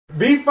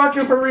Be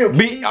fucking for real.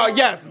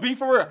 Yes, be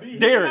for real.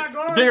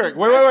 Derek,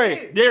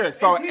 wait. Derek,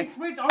 so. If he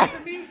switch on to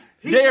me,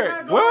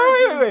 Derek,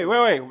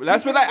 wait.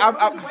 Let's be like,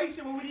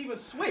 situation where we even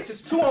switch.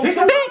 It's 2 on 2.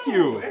 Thank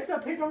you. It's a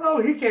pick and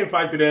roll. He can't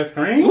fight through that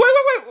screen.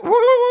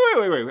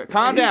 Wait.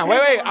 Calm down.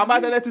 Wait. I'm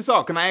about to let you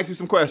talk. Can I ask you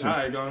some questions?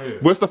 All right, go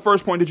ahead. What's the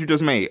first point that you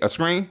just made? A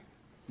screen?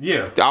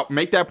 Yeah. I'll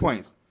make that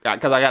point.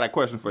 Because I got a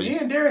question for you. Me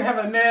and Derek have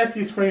a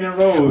nasty screen and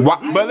roll.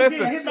 But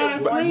listen,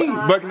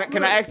 but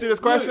can I ask you this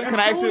question? Can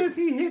I ask you? As soon as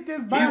he hit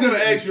this body, He's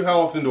gonna ask you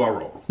how often do I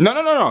roll? No.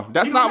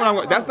 That's not what I'm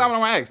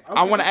gonna ask. Okay.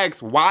 I want to ask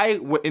why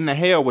in the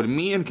hell would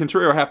me and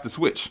Contreras have to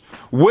switch?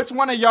 Which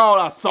one of y'all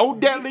are so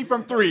deadly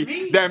from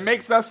 3 that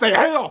makes us say,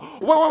 hell,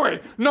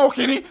 wait. No,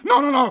 Kenny.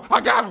 No.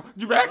 I got him.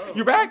 You back?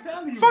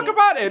 Fuck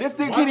about it. This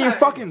thing can't even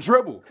fucking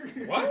dribble.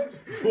 What?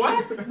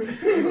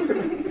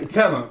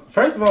 Tell him.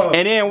 First of all.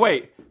 And then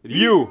wait.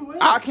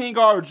 I can't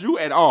guard you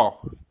at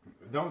all.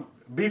 Don't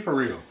be for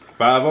real.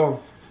 5-0.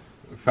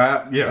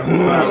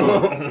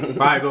 5-0.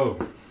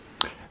 5-0.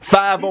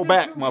 5-0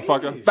 back,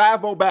 motherfucker.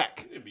 5-0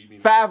 back.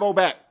 5-0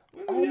 back.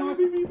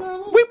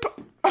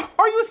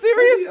 Are you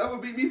serious?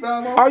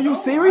 Are you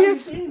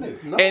serious? And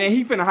then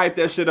he finna hype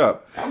that shit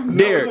up.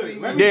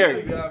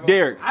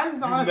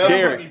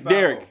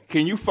 Derek,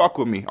 can you fuck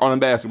with me on the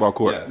basketball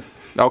court? Yes.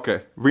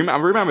 Okay,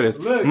 remember this.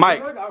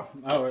 Mike,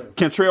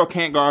 Cantrell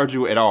can't guard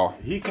you at all.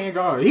 He can't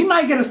guard. He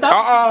might get a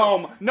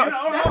stop. No.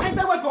 Ain't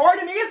that what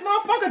guarding is,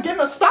 motherfucker? Getting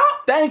a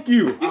stop? Thank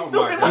you. You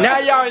stupid. Now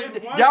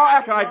y'all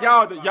acting like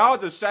y'all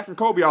just Shaq and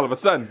Kobe all of a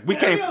sudden. We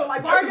can't.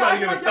 Like,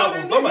 Everybody gonna stop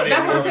on somebody.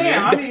 That's what I'm saying.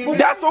 I mean,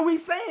 That's what we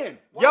saying.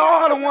 Y'all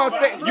are the ones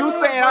saying. You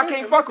saying I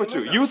can't fuck with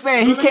you. You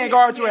saying he can't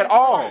guard you at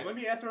all. Let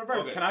me ask you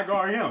reverse. Can I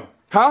guard him?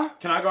 Huh?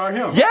 Can I guard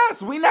him?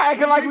 Yes, we not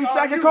acting like we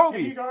Shaq and Kobe.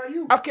 Can he guard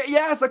you? Okay,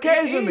 yes,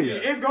 occasionally.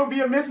 It's gonna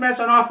be a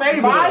mismatch on our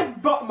favor.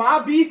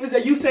 My beef is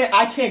that you saying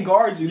I can't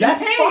guard you.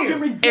 That's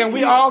fucking ridiculous. And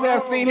we all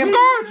have seen him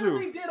guard you.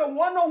 We did a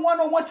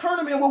one-on-one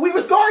tournament where we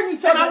was guarding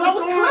each other. I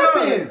was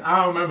clipping.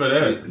 I don't remember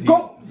that.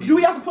 Go. Do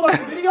we have to pull up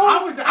the video?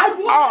 I won the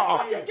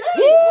fucking game.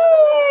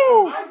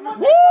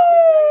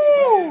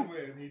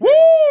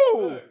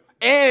 Woo!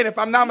 And if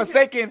I'm not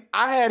mistaken,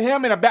 I had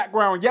him in the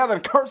background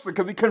yelling, cursing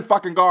because he couldn't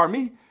fucking guard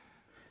me.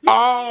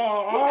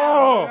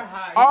 No,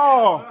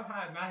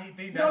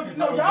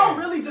 y'all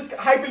really just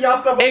hyping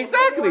yourself up.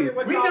 Exactly.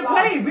 We can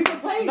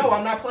play. No,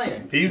 I'm not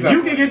playing. You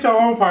can get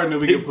your own partner.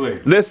 We can play.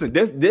 Listen,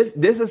 this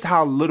is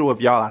how little of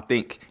y'all I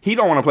think. He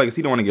don't want to play because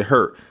he don't want to get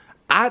hurt.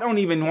 I don't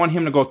even want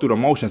him to go through the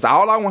motions.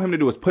 All I want him to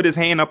do is put his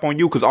hand up on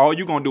you because all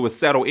you're going to do is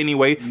settle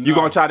anyway. No. You're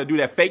going to try to do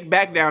that fake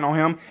back down on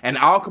him, and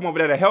I'll come over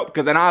there to help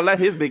because then I'll let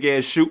his big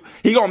ass shoot.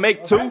 He going to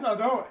make 2.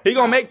 He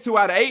going to make 2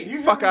 out of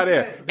 8. Fuck out of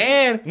there.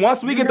 And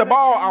once we get the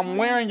ball, I'm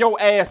wearing your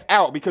ass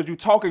out because you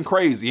talking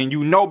crazy and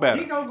you know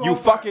better. You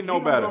fucking know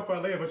better.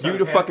 You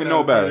the fucking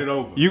know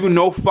better. You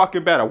know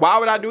fucking better. Why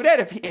would I do that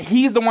if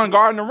he's the one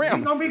guarding the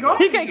rim?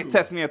 He can't get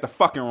testing me at the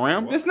fucking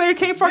rim. This nigga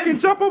can't fucking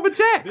jump over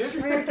jacks.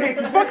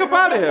 Fuck up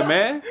out of here,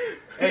 man.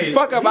 Hey,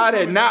 fuck about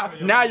it. Now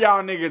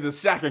y'all niggas is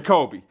Shaq and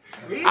Kobe.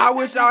 I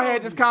wish y'all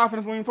had this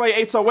confidence when we play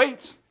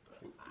 808s.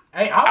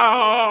 Hey,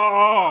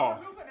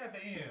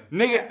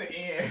 nigga. At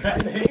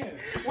the end.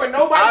 When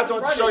nobody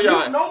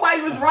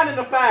was running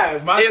the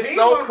 5. It's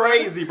so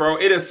crazy, bro.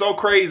 It is so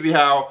crazy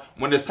how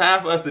when it's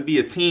time for us to be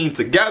a team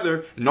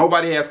together,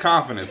 nobody has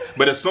confidence.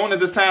 But as soon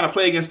as it's time to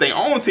play against their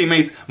own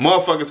teammates,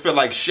 motherfuckers feel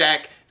like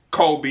Shaq,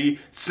 Kobe,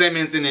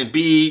 Simmons, and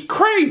Embiid.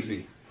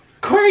 Crazy.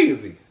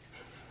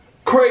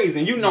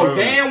 And you know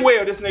damn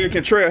well this nigga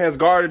Cantrell has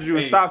guarded you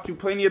and stopped you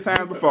plenty of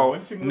times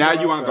before. Now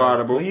you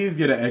unguardable. Please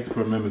get an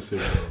expert membership.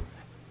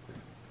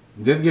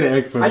 Just get an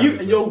expert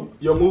membership.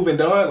 Your moving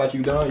done? Like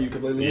you done? You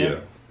completely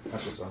in?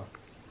 That's what's up.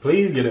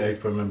 Please get an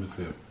expert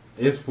membership.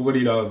 It's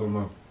 $40 a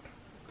month.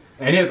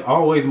 And it's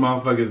always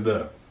motherfuckers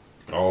there.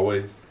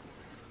 Always.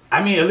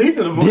 I mean, at least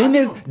in the morning.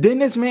 Didn't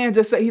this man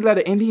just say he let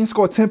an Indian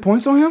score 10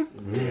 points on him?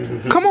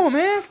 Come on,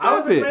 man.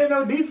 Stop it.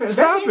 No defense.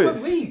 Stop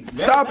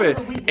it.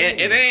 And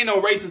it ain't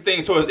no racist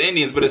thing towards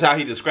Indians, but it's how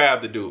he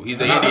described the dude.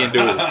 He's an Indian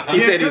dude.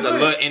 He said he's a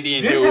little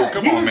Indian dude.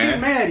 Come on,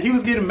 man. He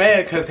was getting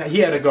mad because he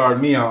had to guard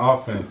me on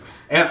offense.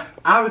 And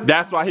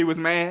that's why he was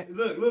mad?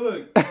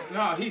 Look.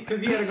 No,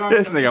 because he had to guard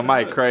this nigga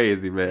Mike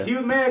crazy, man. He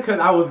was mad because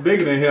I was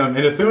bigger than him.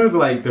 And as soon as,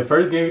 like, the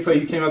first game he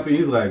played, he came up to me,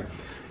 he was like,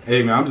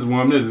 hey man, I'm just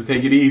warming up. Just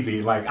take it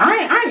easy. Like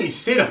I ain't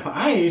shit.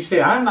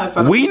 I'm not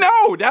trying to. We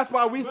know. That's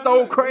why we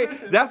so crazy.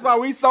 That's why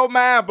we so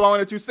mind blown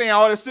that you saying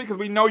all this shit because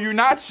we know you're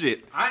not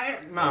shit. What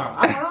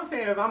I'm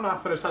saying is I'm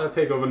not finna try to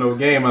take over no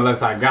game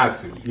unless I got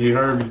to. You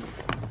heard me.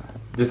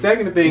 The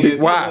second thing is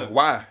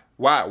why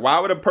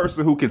would a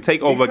person who can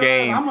take over a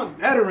game? I'm a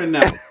veteran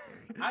now.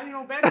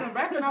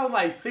 Back when I was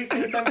like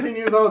 16, 17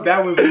 years old,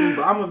 that was me.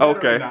 But I'm a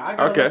veteran now. I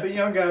gotta let the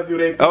young guys do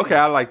their thing. Okay,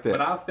 I like that.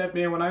 But I'll step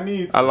in when I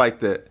need to. I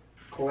like that.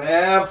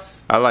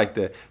 Claps. I like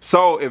that.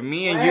 So if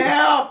me and you,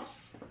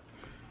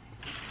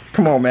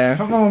 come on, man.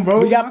 Come on,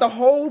 bro. We got the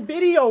whole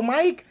video,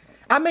 Mike.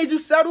 I made you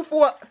settle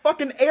for a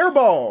fucking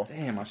airball.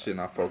 Damn, my shit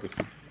not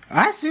focusing.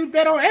 I shoot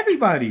that on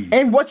everybody.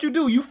 And what you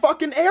do? You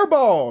fucking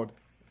airballed.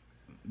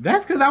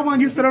 That's because I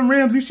want used to them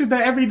rims. You shoot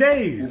that every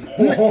day.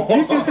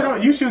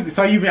 You shoot.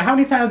 So how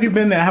many times you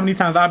been there? How many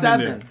times I've been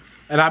there?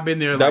 And I've been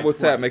there. Double like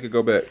tap, make it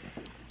go back.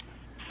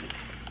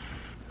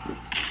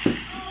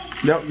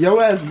 Yo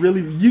ass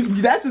really,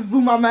 that just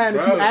blew my mind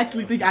that Bro. you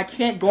actually think I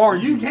can't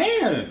guard you. You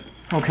can.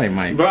 Okay,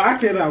 Mike. Bro, I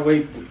cannot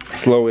wait.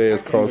 Slow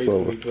ass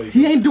crossover.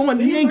 He ain't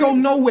go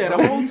nowhere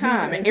the whole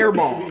time and We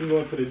airball. can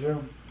go to the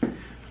gym.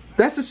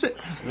 That's the shit.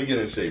 We get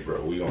in shape,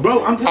 bro. We gonna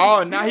Bro, I'm telling Oh,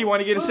 you. now he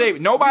want to get in shape.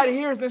 Nobody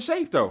here is in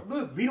shape though.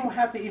 Look, we don't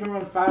have to even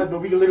run 5, but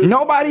we can literally.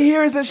 Nobody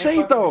here is in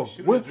shape though.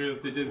 What-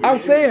 I'm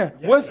saying,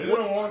 what's Is it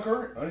on one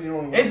court? I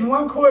didn't know. It's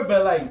one court,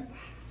 but like,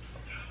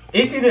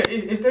 it's either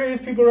if there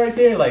is people right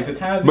there, like the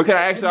times. But can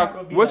I ask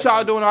y'all, what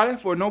y'all doing all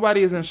that for?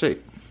 Nobody is in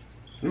shape.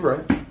 You're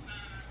right.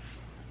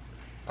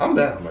 I'm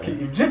down,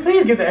 man. Just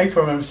please get the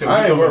expert membership. I We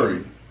ain't can go-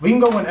 worried. We can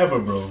go whenever,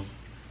 bro.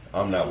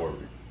 I'm not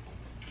worried.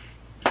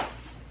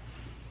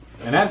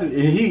 And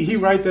he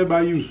right there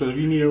by you. So if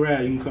you need a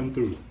ride, you can come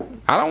through.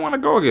 I don't want to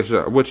go against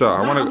y'all. With y'all,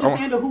 I I'm want just to.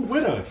 saying the hoop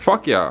with us.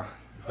 Fuck y'all.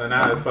 So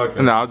now it's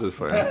fucking. No, I'm just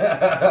playing.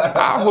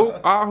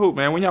 I'll hoop,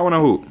 man. When y'all want to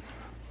hoop?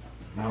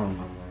 I don't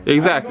know.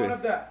 Exactly.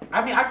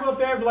 I go up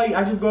there, like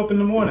I just go up in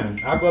the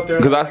morning. I go up there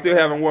Because I still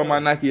haven't worn my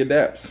Nike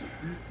Adapts.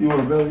 You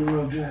want a belly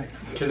real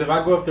jacks? Because if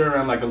I go up there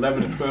around like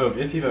 11 or 12,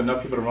 it's either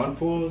enough people to run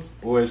fools,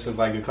 or it's just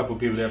like a couple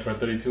people there for a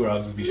 32, or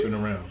I'll just be shooting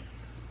around.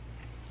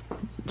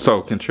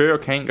 So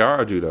Contrail can't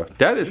guard you though.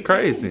 That is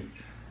crazy.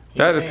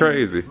 That is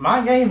crazy.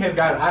 My game has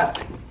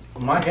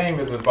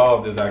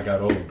evolved as I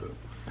got older.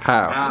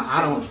 How?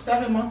 I don't.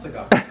 7 months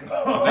ago. You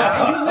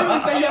literally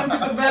say you haven't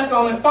been the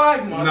basketball in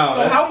 5 months. No, so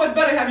that's- how much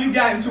better have you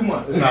gotten in 2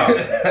 months? No,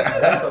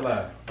 that's a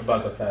lie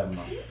about the 5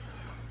 months.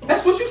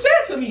 That's what you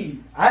said to me.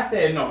 I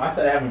said no. I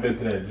said I haven't been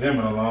to that gym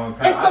in a long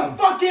time. It's a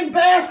fucking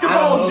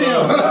basketball gym.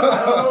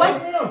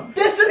 Like,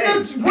 this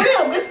is a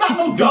rim. It's not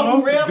no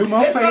double rim. Do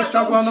most It's players not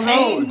struggle no on the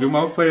chain. road? Do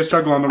most players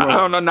struggle on the road? I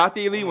don't know. Not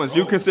the elite ones.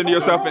 You consider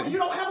yourself You in.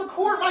 don't have a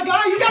court, my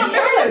guy. You got a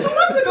mix 2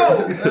 months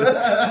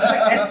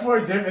ago.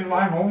 Export gym is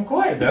my home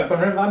court. That's the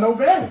rims I know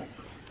best.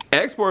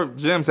 Export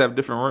gyms have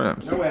different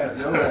rims. Your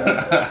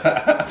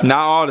ass.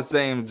 Not all the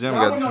same gym.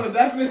 I went on the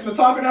definition of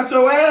talking out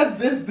your ass.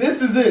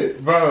 This is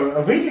it.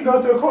 Bro, we can go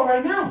to a court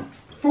right now.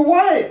 For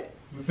what?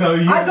 So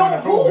you I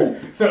don't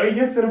hoop. So it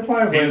gets to the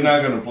point where He's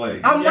not gonna play.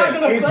 I'm not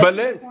gonna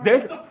play.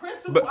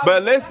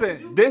 But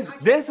listen,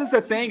 this is the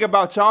thing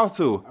about y'all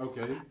two.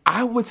 Okay.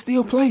 I would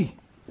still play.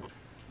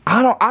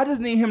 I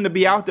just need him to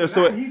be out there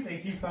so He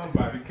think he's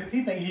somebody because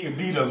he think he can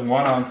beat us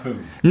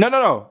 1-on-2.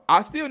 No.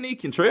 I still need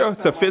Contrail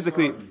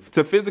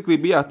to physically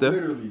be out there.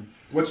 Literally,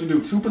 what you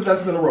do? 2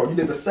 possessions in a row. You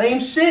did the same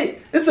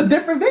shit. It's a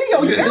different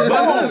video. You can't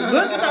But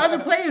look at the other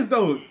players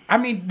though. I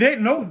mean,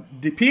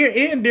 the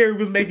Pierre and Derek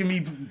was making me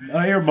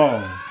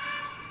airball.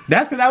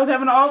 That's because I was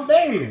having an off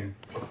day.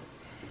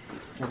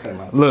 Okay,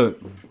 man.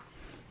 Look,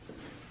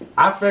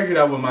 I figured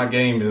out what my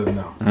game is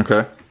now.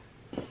 Okay.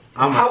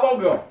 How long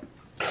ago?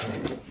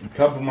 A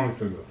couple months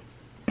ago,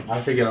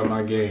 I figured out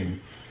my game.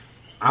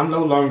 I'm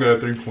no longer a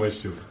 3-point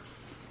shooter.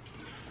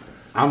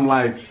 I'm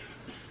like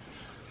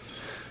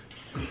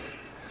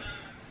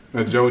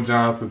a Joe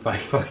Johnson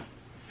type.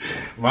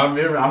 I'm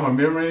a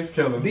mid-range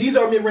killer. These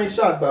are mid-range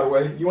shots, by the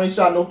way. You ain't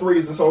shot no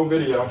threes this whole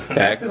video.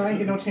 Facts. I ain't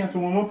get no chance to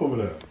warm up over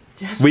there.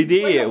 Yes, We you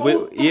played did. the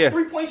whole Yeah.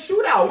 3-point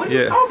shootout. What are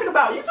Yeah. you talking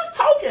about? You're just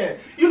talking.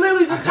 You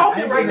literally just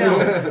talking right now.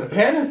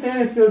 Handing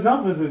standing still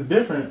jumpers is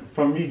different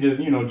from me just,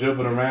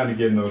 dribbling around and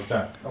getting those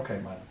shots. Okay,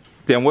 man.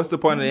 Then what's the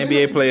point of the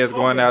NBA players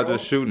going out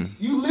just shooting?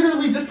 You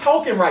literally just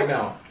talking right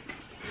now.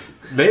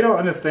 They don't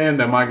understand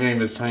that my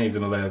game has changed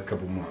in the last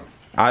couple months.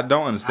 I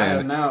don't understand. I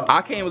am now-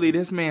 I can't believe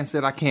this man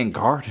said I can't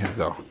guard him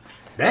though.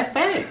 That's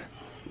facts.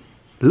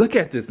 Look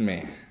at this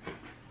man.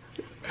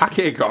 I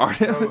can't guard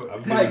him.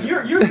 Like,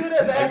 you're good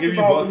at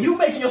basketball. buckets. You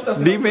making yourself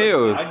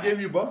Dmills. I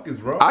give you buckets,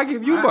 bro. I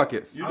give you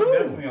buckets. You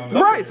do.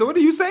 Right. So what are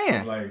you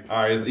saying? Like, All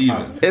right, it's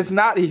even. It's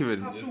not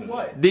even. Top 2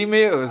 what?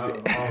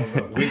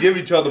 Dmills. We give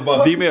each other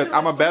buckets. Dmills,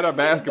 I'm a better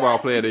basketball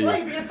player than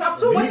you. Being top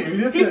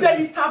 2. He said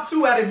he's top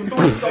 2 out of the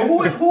 3. So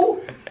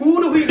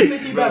who do we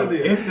think he better than?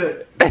 it's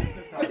the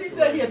Because he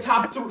said he a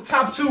top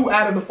 2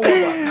 out of the 4 of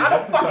us. I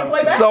don't fucking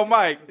play basketball. So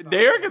Mike,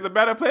 Derek is a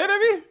better player than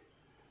me?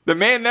 The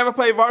man never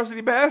played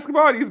varsity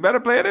basketball and he's a better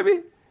player than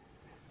me?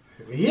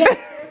 yeah.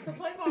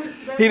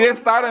 He didn't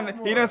start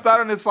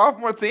on his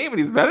sophomore team and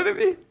he's better than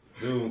me?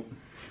 Dude.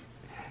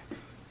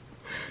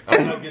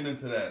 I'm not getting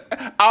into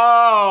that.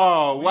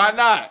 Oh, why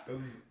not?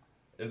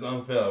 It's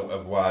unfair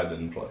of why I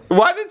didn't play.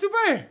 Why didn't you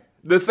play?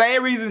 The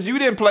same reasons you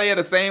didn't play are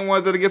the same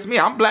ones that against me.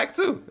 I'm black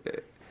too.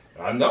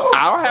 I know.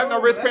 I don't have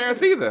no rich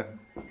parents either.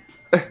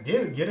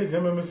 Get a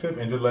gym membership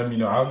and just let me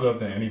know. I'll go up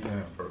there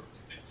anytime, bro.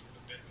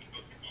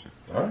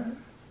 All right.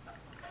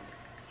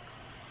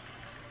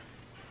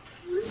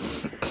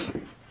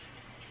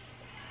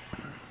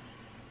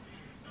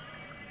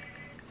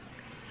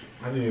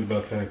 I think it's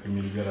about time for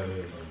me to get out of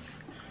here,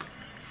 bro.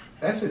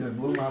 That shit just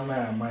blew my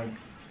mind, Mike.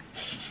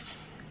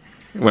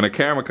 When the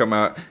camera come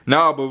out.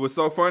 No, but what's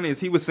so funny is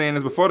he was saying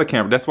this before the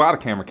camera. That's why the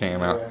camera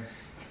came out. Yeah.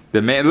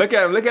 The man, look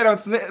at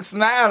him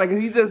smiling.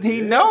 He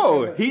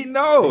know.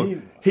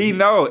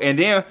 And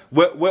then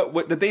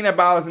what the thing that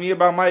bothers me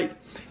about Mike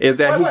is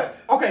that Wait.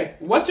 Okay,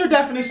 what's your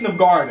definition of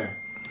guarding?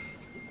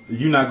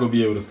 You're not gonna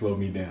be able to slow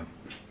me down.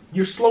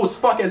 You're slow as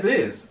fuck as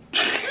is.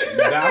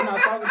 I'm not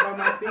talking about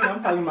my speed.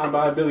 I'm talking about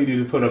my ability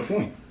to put up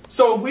points.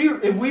 So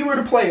if we were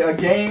to play a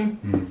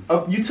game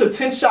of you took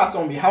 10 shots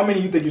on me, how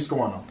many you think you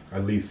scoring on?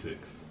 At least 6.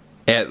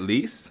 At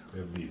least?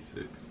 At least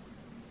 6.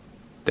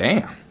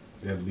 Damn.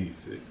 At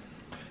least 6.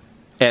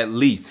 At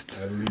least.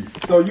 At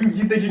least. So you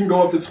think you can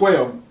go up to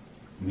 12?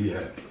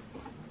 Yes.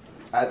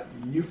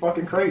 You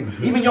fucking crazy.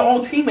 Even your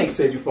own teammates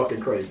said you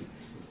fucking crazy.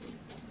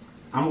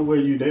 I'm gonna wear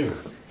you down.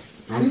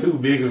 I'm too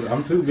big of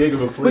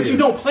a player. But you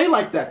don't play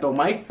like that though,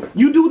 Mike.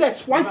 You do that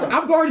twice.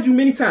 I've guarded you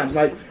many times.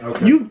 Like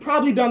you've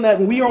probably done that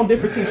when we were on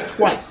different teams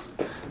twice.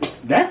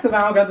 That's because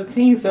I don't got the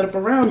team set up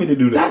around me to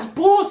do that. That's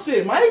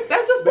bullshit, Mike.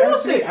 That's just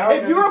bullshit.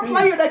 If you're a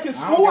player that can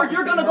score,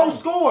 you're gonna go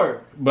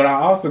score. But I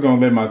also gonna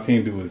let my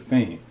team do its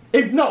thing.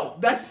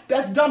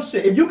 That's dumb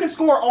shit. If you can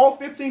score all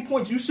 15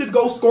 points, you should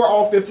go score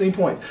all 15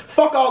 points.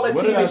 Fuck all that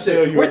team and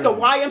shit. We're at the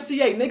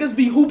YMCA. Niggas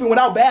be hooping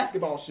without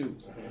basketball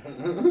shoes.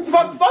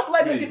 fuck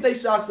letting them get their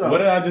shots up. What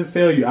did I just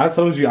tell you? I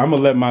told you I'm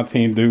gonna let my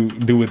team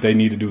do what they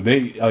need to do.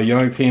 They a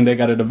young team, they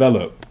gotta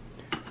develop.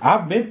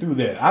 I've been through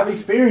that. I've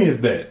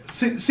experienced that.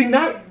 See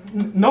now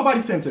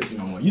nobody's paying attention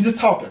no more. You just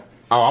talking.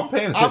 Oh, I'm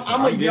paying attention.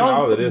 I'm getting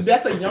all of this.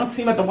 That's a young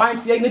team at the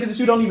YMCA, niggas that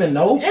you don't even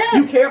know. Yes.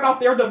 You care about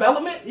their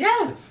development?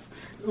 Yes.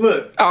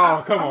 Look.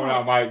 Oh, come on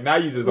now, Mike. Now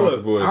you just on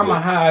some bullshit. I'm a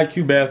high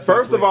IQ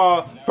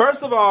basketball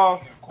First of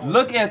all,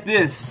 look at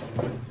this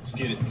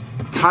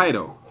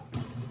title.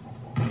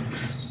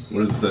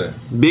 What does it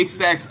say? Big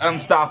Stacks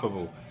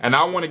Unstoppable. And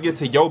I want to get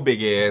to your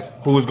big ass,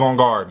 who's gonna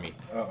guard me.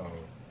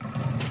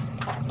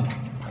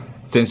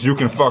 Since you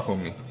can fuck with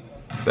me.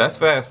 Let's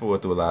fast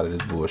forward through a lot of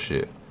this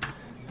bullshit.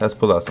 Let's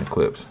pull out some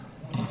clips.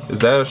 Is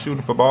that a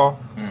shooting for ball?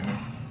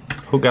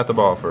 Mm-hmm. Who got the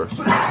ball first?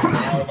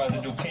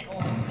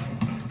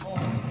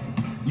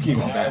 You keep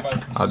going back.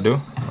 I do?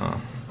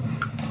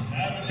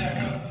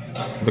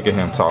 Look at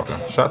him talking.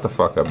 Shut the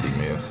fuck up,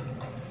 Dmills.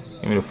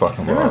 Give me the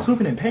fucking ball. You're not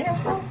swooping in pants,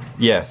 bro?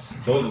 Yes.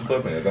 Those are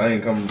slipping. I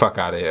ain't coming. Fuck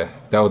out of here.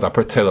 That was our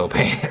Portillo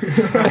pants.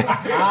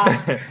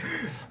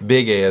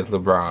 Big ass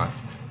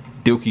LeBrons.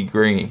 Dookie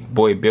Green.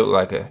 Boy built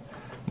like a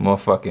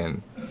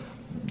motherfucking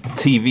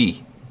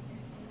TV.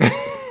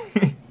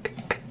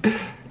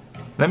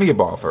 Let me get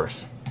ball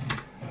first.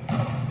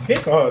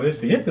 Take all this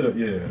shit into the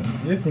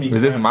It's me.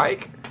 Is this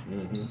Mike?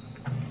 Mm-hmm.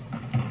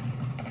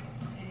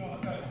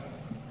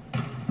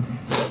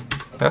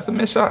 That's a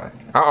missed shot.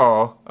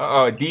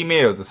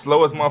 Dmills, the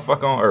slowest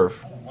motherfucker on earth.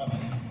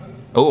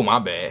 Oh, my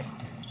bad.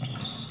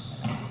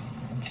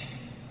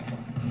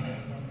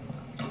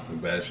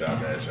 Bad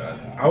shot.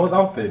 I was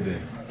off that day.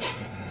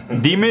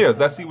 Dmills,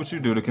 let's see what you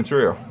do to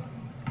Contrell.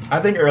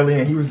 I think early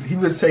in he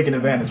was taking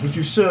advantage, which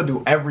you should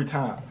do every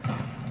time.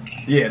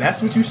 Yeah,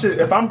 that's what you should.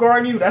 If I'm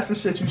guarding you, that's the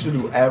shit you should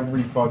do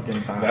every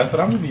fucking time. That's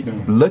what I'm gonna be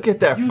doing. Look at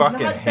that You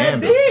fucking not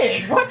handle. that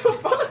big. What the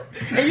fuck?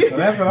 And you, So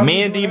that's what I'm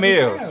Me and doing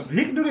Dmills. every time.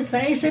 He can do the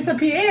same shit to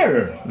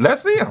Pierre.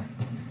 Let's see him.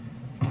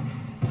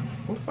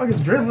 what the fuck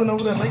is dribbling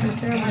over there, making the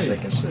camera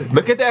shaking shit?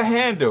 Look at that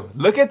handle.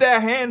 Look at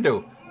that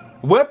handle.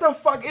 What the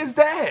fuck is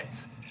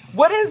that?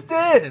 What is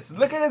this?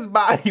 Look at his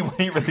body when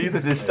he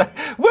releases his shot.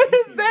 What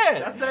is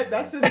that?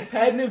 That's his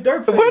patented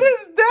dirt face. What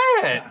is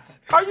that?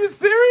 Are you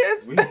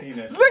serious? We've seen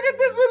that shit. Look at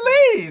this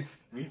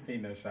release. We've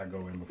seen that shot go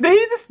in before. Did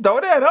he just throw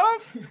that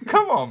up?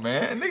 Come on,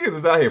 man. Niggas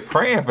is out here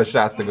praying for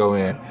shots to go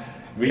in.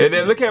 And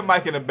then look at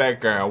Mike in the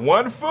background.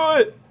 1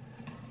 foot.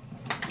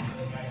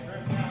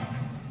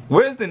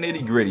 Where's the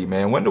nitty gritty,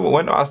 man? When do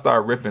I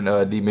start ripping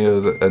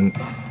Dmills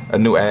a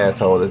new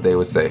asshole, as they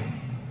would say?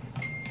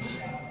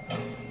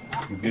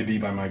 Good D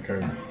by Mike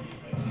Curry.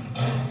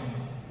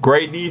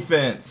 Great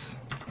defense.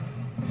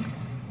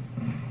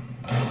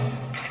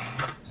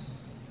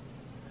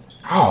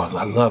 Oh,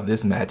 I love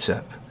this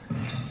matchup.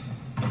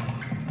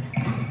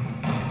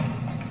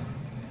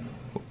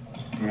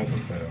 That's a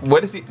foul.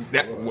 What is he?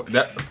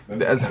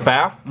 That's a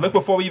foul? Look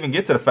before we even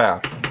get to the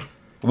foul.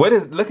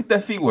 Look at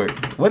that feet work.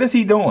 What is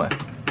he doing?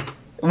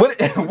 What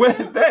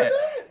is that?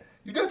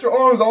 You got your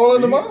arms all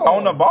in the ball.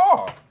 On the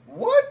ball.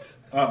 What?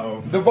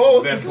 Uh-oh. The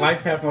ball. That's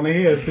like tap on the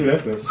head too.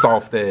 That's a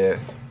Soft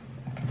ass.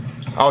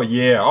 Oh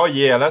yeah.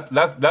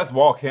 Let's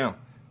walk him.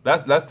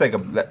 Let's take a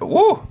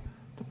woo.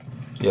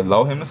 You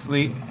lull him to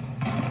sleep.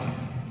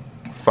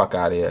 Fuck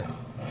out of here.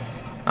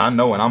 I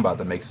know when I'm about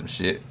to make some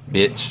shit,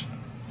 bitch.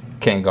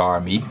 Can't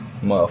guard me,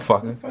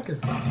 motherfucker. What the fuck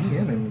is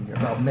DMing me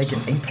about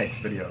making Apex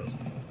videos?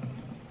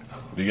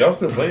 Do y'all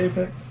still play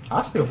Apex?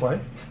 I still play.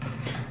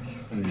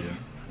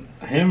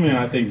 yeah. Him and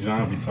I think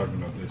John be talking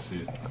about this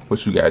shit.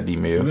 What you got, You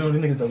Dmills? know the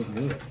niggas that was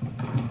good.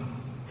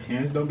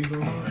 Hands don't be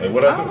going on. Hey,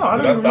 what I do? I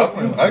Did don't I stop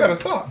even him? know. I gotta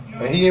stop.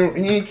 And he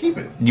ain't keep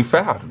it. You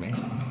fouled me.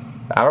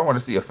 I don't want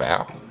to see a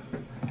foul.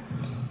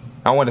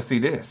 I want to see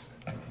this.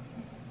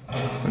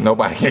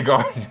 Nobody can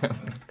guard him.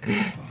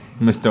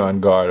 Mr.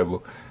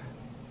 Unguardable.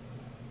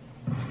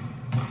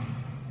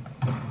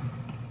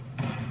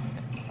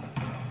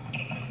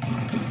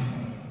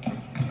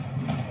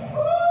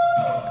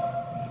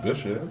 Good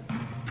shit.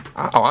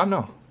 I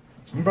know.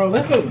 Bro,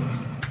 let's go.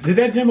 Is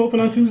that gym open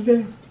on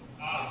Tuesday?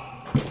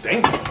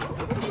 Damn.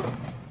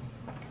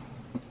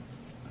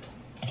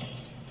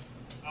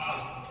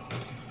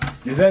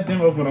 Is that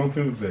gym open on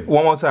Tuesday?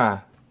 One more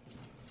time.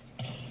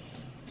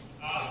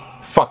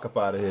 Fuck up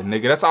out of here,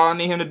 nigga. That's all I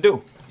need him to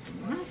do.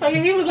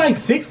 Fucking, he was like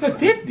 6 for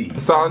 50.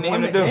 That's all I need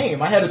Won him the to do.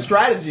 game. I had a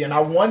strategy and I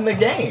won the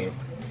game.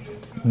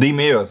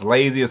 Dmills,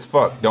 lazy as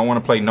fuck. Don't want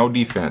to play no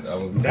defense.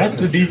 That's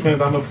the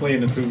defense I'm gonna play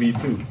in the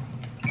 2v2.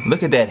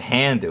 Look at that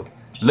handle.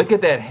 Look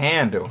at that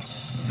handle.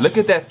 Look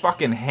at that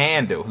fucking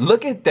handle.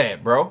 Look at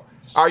that, bro.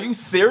 Are you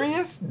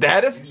serious?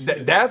 That's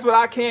what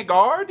I can't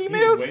guard, He was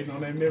Dmills? waiting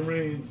on that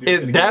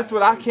mid-range. That's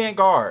what I can't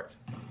guard.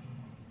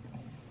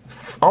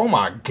 Oh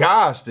my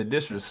gosh, the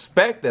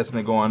disrespect that's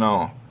been going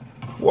on.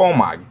 Oh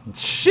my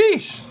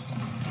sheesh.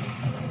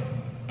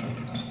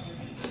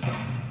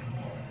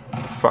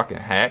 Fucking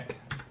hack.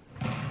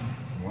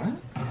 What?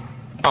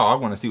 Oh, I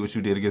want to see what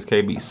you did against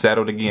KB.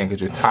 Settled again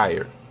because you're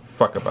tired.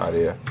 Fuck up out of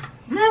here.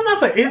 Man,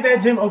 is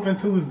that gym open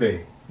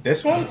Tuesday?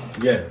 This one?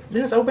 Yes.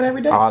 Yeah, it's open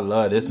every day. Oh, I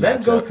love this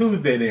Let's go matchup.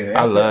 Tuesday then.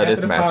 I love After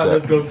this the pod, matchup.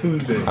 Let's go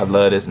Tuesday. I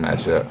love this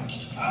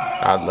matchup.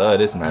 I love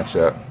this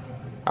matchup.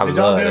 I Did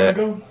y'all love ever that.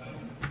 go?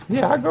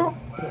 Yeah, I go.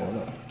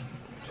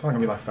 It's probably gonna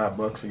be like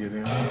 $5 to get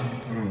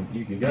in.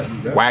 You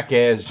got. Whack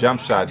ass jump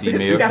shot, You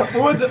got a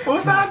D-Mills.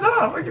 full-time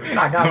job. What do you mean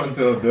I I'm got gonna you?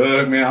 tell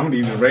Doug, man, I'm gonna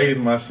need to raise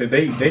my shit.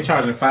 They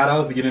charging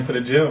 $5 to get into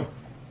the gym.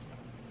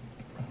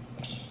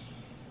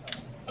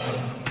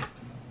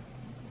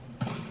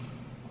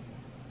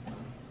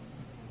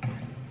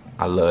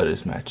 I love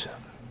this matchup.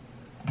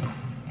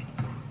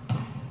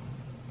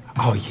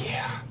 Oh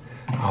yeah.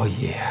 Oh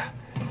yeah.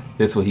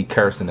 This what he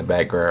cursed in the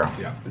background.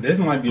 Yeah, this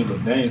might be a little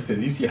dangerous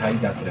because you see how he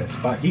got to that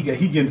spot. He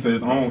getting to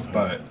his own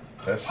spot.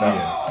 That's shit.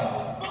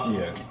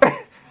 Yeah.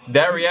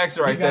 That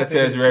reaction right He there got to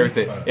tells his you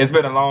everything. sweet spot. It's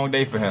been a long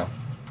day for him.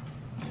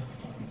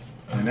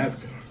 And that's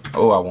good.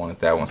 Oh, I wanted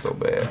that one so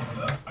bad.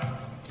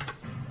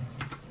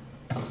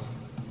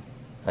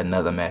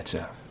 Another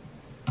matchup.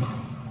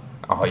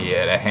 Oh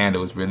yeah, that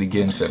handle was really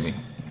getting to me.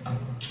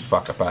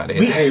 Fuck up out of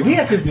here. We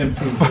at this gym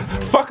too.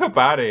 Fuck up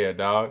out of here,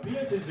 dog.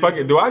 Fuck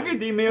it. Do I get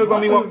D-Mills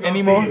on me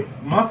anymore?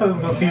 Motherfuckers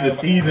gonna see the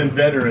seasoned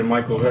veteran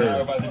Michael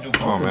Hurd.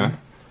 Come on, man.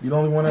 You the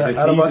only one out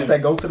The of us season-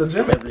 that go to the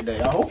gym every day.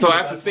 I hope. So you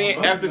after got seeing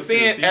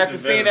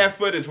some. that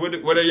footage, what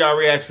are y'all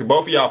reactions?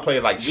 Both of y'all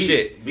played like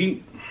shit.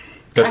 We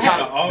The I had an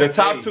top all the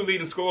top day. two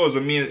leading scorers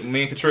were me and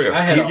Catrell.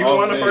 I had You an all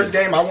won the day. first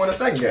game. I won the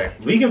second game.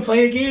 We can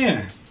play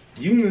again.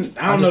 You can, I I'm don't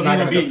know just if not you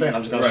gonna be defend,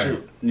 I'm just gonna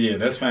shoot. Yeah,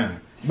 that's fine.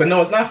 But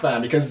no, it's not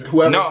fine because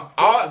whoever. No,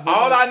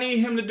 all I need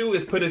him to do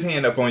is put his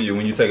hand up on you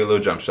when you take a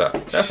little jump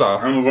shot. That's all.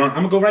 I'm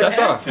gonna go right That's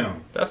past all.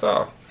 him. That's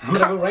all. I'm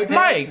gonna go right past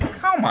Mike, him.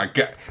 oh my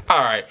god. All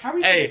right. How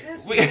we Hey,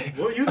 gonna we,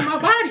 Well, using my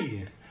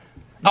body.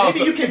 oh, Maybe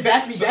so- you can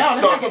back me down.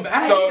 so- That's like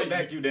I So- can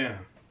back you down.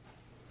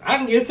 I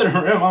can get to the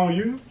rim on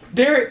you.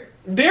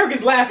 Derek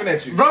is laughing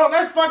at you. Bro,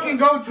 let's fucking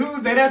go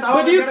Tuesday. That's all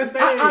But I'm you, gonna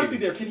say. honestly,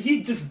 Derek, can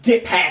he just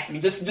get past me?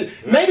 Just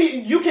maybe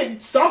you can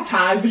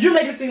sometimes, but you're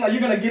making it seem like you're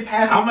gonna get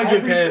past me. I'm gonna get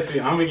every- past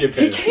you. I'm gonna get past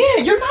He you.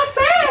 can't. You're not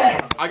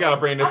fast. I gotta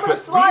bring this. I'm gonna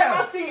foot- slide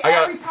my feet I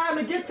got- every time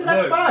to get to that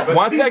Look, spot. but-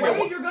 1 The second.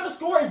 way you're gonna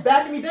score is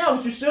backing me down,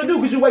 which you should do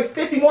because you weigh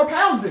 50 more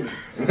pounds than me.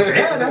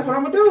 Yeah, that's what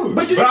I'm gonna do.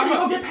 But you just I'm ain't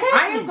gonna get past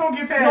I me. am gonna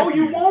get past No,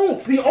 you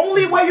won't. The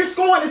only way you're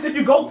scoring is if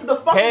you go to the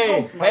fucking Hey,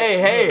 post. Mike.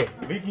 hey.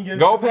 We can get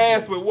Go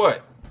past with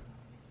what?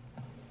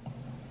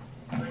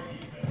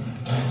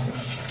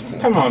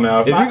 Come on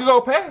now. If you could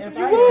go past, if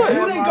you I- would.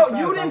 You didn't go.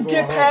 You didn't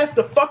get past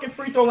the fucking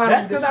free throw line.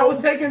 That's because I was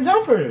taking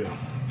jumpers.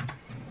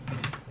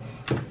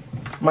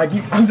 Mike,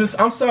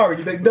 I'm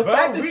sorry. The Bro,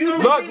 fact that we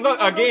you gonna- Look,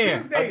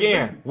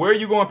 again. Where are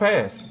you going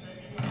past?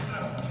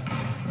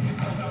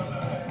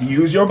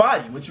 use your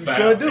body, which you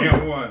should do.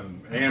 And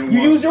one. And You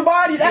one. use your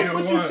body. That's And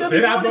what you one. should be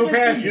Did I doing blow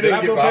against past me. you? You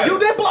didn't get by. You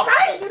didn't blow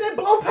right. You didn't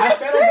blow I past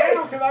settled down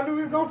shit. because I knew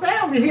he was gonna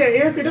foul me. He an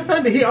NC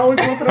defender. He always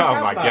going for the Oh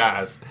shot my block.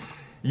 gosh.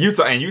 You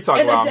talk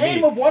In about a game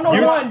me. of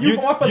one-on-one, you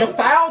going for you- the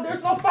foul?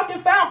 There's no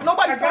fucking foul.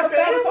 Nobody's I going got to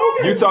foul the this end whole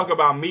game. You talk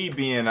about me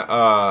being not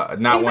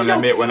Even wanting to your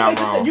admit when I'm teammate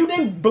just said wrong. You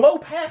didn't blow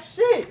past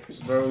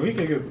shit. Bro, we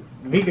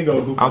can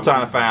go hoop. I'm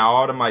trying to find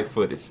all the mic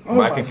footage. Oh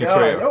Mike my and God,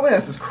 Catrell. your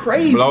ass is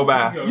crazy. Blow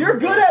by. You're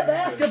good at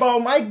basketball,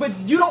 Mike, but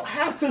you don't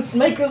have to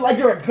make it like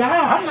you're a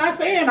guy. I'm not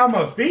saying I'm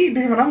a speed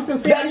demon. I'm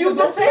just saying Yeah, I you can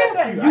blow just said past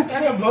that. you. You I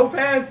can't blow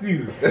past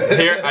you.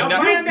 Here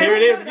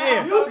it is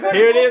again. You couldn't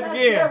Here it go is past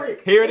again.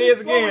 Derek. Here it He's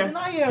is slower again. than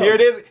I am. Here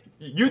it is.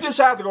 You just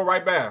tried to go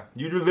right by him.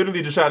 You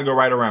literally just tried to go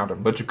right around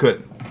him, but you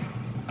couldn't.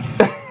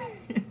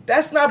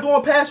 That's not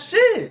blowing past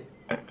shit.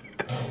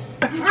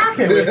 I can't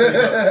wait.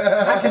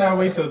 I cannot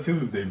wait till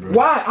Tuesday, bro.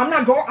 Why? I'm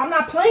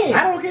not playing.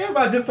 I don't care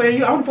about just playing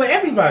you. I want to play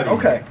everybody.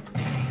 Okay.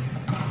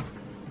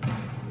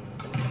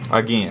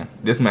 Again,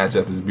 this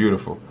matchup is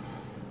beautiful.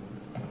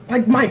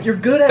 Like, Mike, you're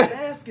good at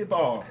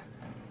basketball.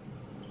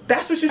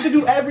 That's what you should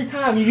do every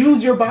time. You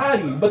use your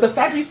body. But the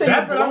fact that you say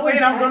That's you're what I'm blowing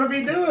saying. I'm past- gonna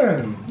be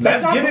doing.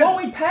 That's not get it.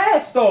 blowing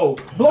past, though.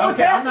 Blowing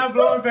Okay, past I'm not is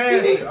blowing still-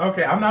 past. you.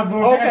 Okay, I'm not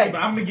blowing Okay. past. you,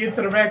 But I'm gonna get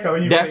to the rack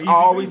on you. That's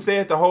all we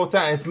said the whole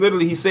time. It's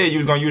literally he said you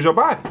was gonna use your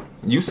body.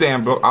 You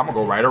saying, bro, I'm gonna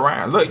go right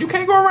around. Look, you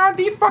can't go around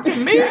these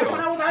fucking That's when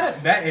I meals. was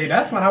at it.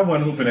 That's when I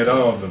wasn't hooping at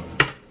all though.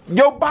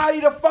 Your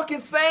body the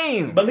fucking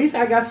same. But at least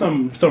I got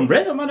some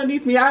rhythm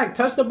underneath me. I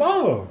touched the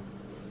ball.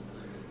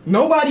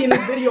 Nobody in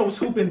this video was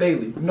hooping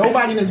daily.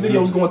 Nobody in this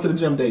video was going to the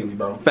gym daily,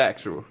 bro.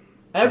 Factual.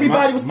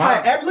 Everybody was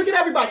tired. Look at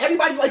everybody.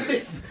 Everybody's like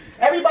this.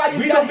 Everybody's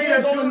We got gonna be there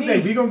hands on the Tuesday.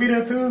 knees. We gonna be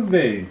there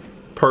Tuesday.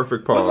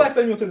 Perfect When's pause. the last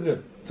time you went to the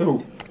gym? To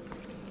who?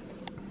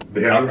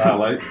 House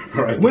highlights.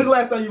 Right. When's the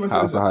last time you went to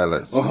House the of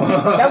gym?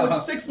 Highlights. That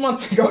was 6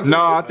 months ago. No,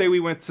 I think we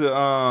went to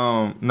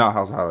no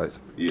House of Highlights.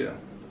 Yeah.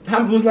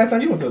 When was the last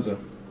time you went to the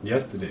gym?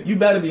 Yesterday. You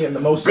better be in the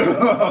most shape.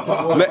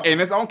 Look,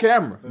 and it's on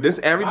camera. This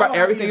everybody,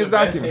 everything is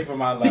documented.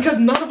 Because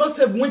none of us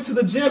have went to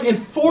the gym in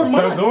 4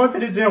 months. So going to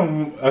the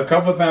gym a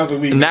couple times a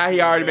week. Now he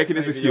already making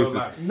his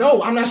excuses.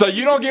 No, I'm not. So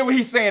you don't get what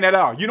he's saying at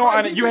all. You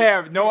don't. You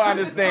have no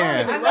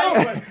understand. I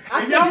know.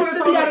 I said you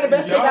should be out of the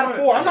best shape out of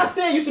 4. I'm not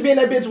saying you should be in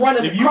that bitch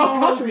running If you cross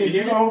gonna country. if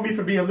you gonna hold me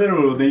for being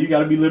literal, then you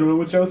gotta be literal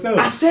with yourself.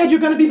 I said you're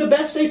gonna be the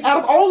best shape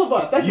out of all of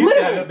us. That's You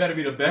literally. said better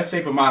be the best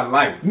shape of my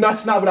life. No,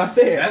 that's not what I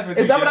said. That's what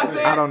Is you that what I just said?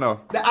 said. I don't know.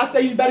 I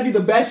say you better be the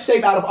best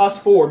shape out of us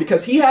 4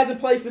 because he hasn't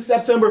placed in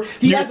September.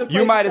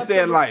 You might have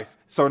said life.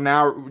 So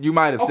now you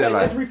might have Okay, said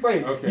let's life.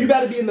 rephrase. Okay. You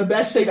got to be in the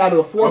best shape out of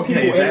the 4 Okay,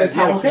 people in this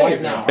that's- house okay,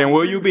 right now. And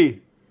will you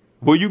be?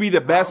 Will you be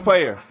the best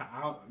player?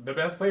 The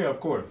best player, of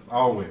course,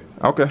 always.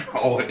 Okay.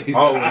 Always.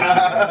 Always. The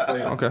best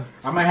player. Okay.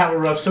 I might have a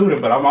rough shooter,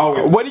 but I'm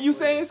always. What are you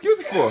saying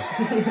excuses for?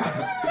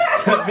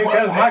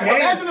 Because my game.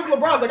 Imagine if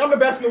LeBron's like, I'm the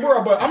best in the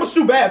world, but I'm gonna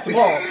shoot bad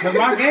tomorrow. Because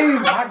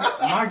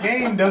my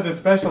game doesn't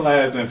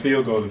specialize in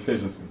field goal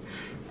efficiency.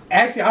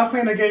 Actually, I was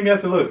playing that game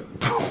yesterday. Look,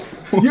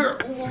 You're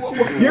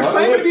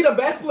claiming to be the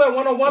best player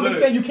 1-on-1, but Look.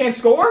 saying you can't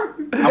score?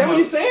 Is that what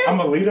you're saying? I'm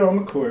a leader on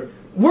the court.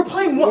 We're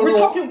playing. We're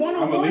talking I'm a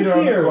 1-on-1s leader on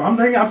the here. court. I'm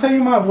telling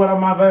you what are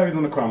my values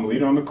on the court. I'm a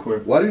leader on the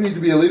court. Why do you need to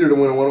be a leader to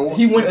win a one-on-one?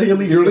 He went. He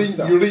leader You're to leading.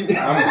 himself. You're leading.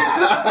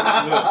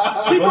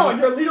 Keep going.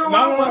 You're a leader on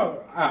 1-on-1.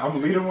 No. I'm a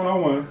leader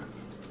one-on-one.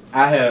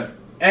 I have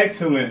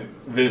excellent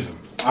vision.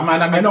 I might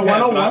not make And a the pass,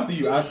 but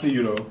one-on-one? I see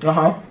you though. Uh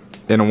huh.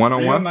 In a Real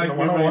one-on-one? nice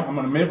one-on-one. mid-range. I'm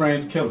a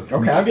mid-range killer.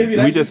 Okay, I'll give you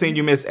that. We just seen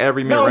you miss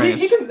every No,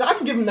 mid-range. he can. I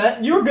can give him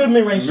that. You're a good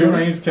mid-range shooter.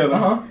 Mid-range killer.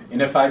 Uh-huh.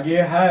 And if I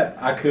get hot,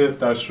 I could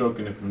start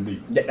stroking it from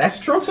deep. Yeah, that's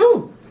true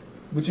too.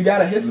 But you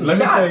gotta hit some Let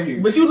me shots. tell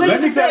you- But you let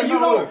literally me tell said you, you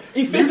know look,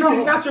 efficiency's you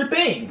know- not your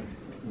thing.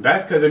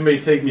 That's because it may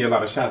take me a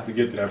lot of shots to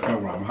get to that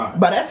point where I'm hot.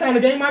 By that time,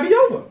 the game might be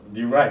over.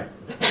 You're right.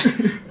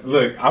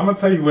 Look, I'm gonna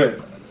tell you what.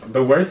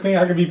 The worst thing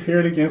I can be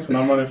paired against when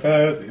I'm running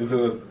fast is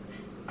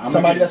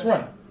Somebody that's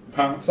running.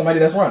 Somebody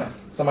that's running.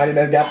 Somebody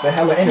that got the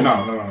hella energy.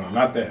 No,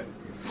 not that.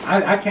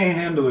 I can't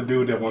handle a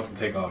dude that wants to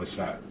take all the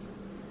shots.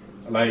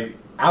 Like,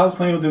 I was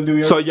playing with this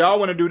dude. So y'all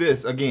want to do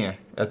this again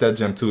at that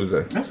gym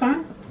Tuesday? That's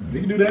fine. We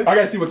can do that. I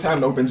gotta see what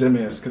time the open gym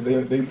is because they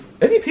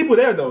need people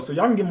there though, so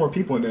y'all can get more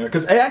people in there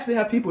because they actually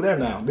have people there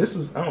now. This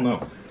is I don't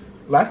know.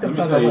 Last couple Let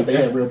times me I tell went, you, they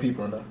if- had real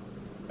people in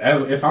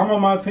there. If I'm on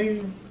my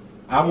team,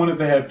 I wanted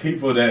to have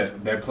people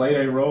that play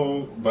their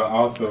role, but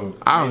also.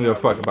 I don't give a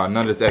fuck about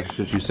none of this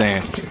extra shit you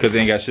saying because they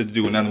ain't got shit to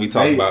do with nothing we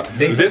talk about.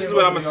 they This is can't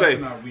what I'm really gonna say,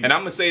 know it's not and I'm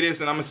gonna say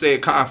this, and I'm gonna say it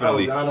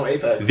confidently. John on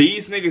Apex.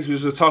 These niggas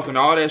was just talking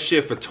all that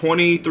shit for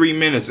 23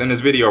 minutes in this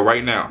video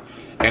right now,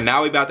 and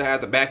now we about to have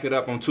to back it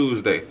up on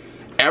Tuesday.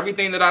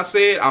 Everything that I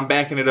said, I'm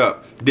backing it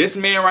up. This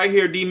man right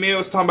here,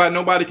 Dmills, talking about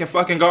nobody can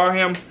fucking guard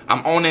him.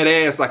 I'm on that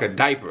ass like a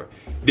diaper.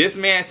 This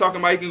man talking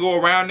about he can go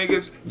around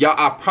niggas. Y'all,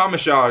 I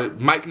promise y'all,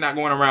 Mike not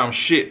going around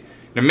shit.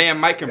 The man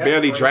Mike can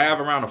barely crazy. drive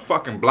around a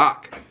fucking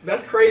block.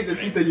 That's crazy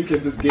that you think you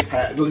can just get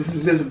past. This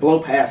is just blow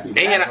past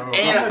me. And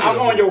I'm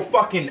on your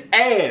fucking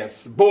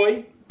ass,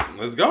 boy.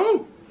 Let's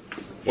go.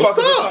 Fuck What's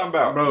is you up? talking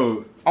about?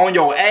 Bro, On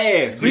your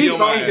ass. Please You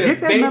on get this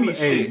that baby member-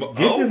 shit. hey, get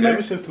Okay. this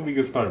membership so we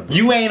can start. Bro.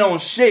 You ain't on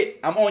shit.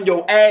 I'm on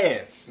your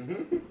ass.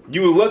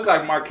 You look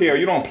like Markel.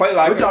 You don't play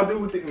like What him. y'all do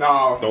with it?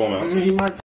 No. Throw him out. He might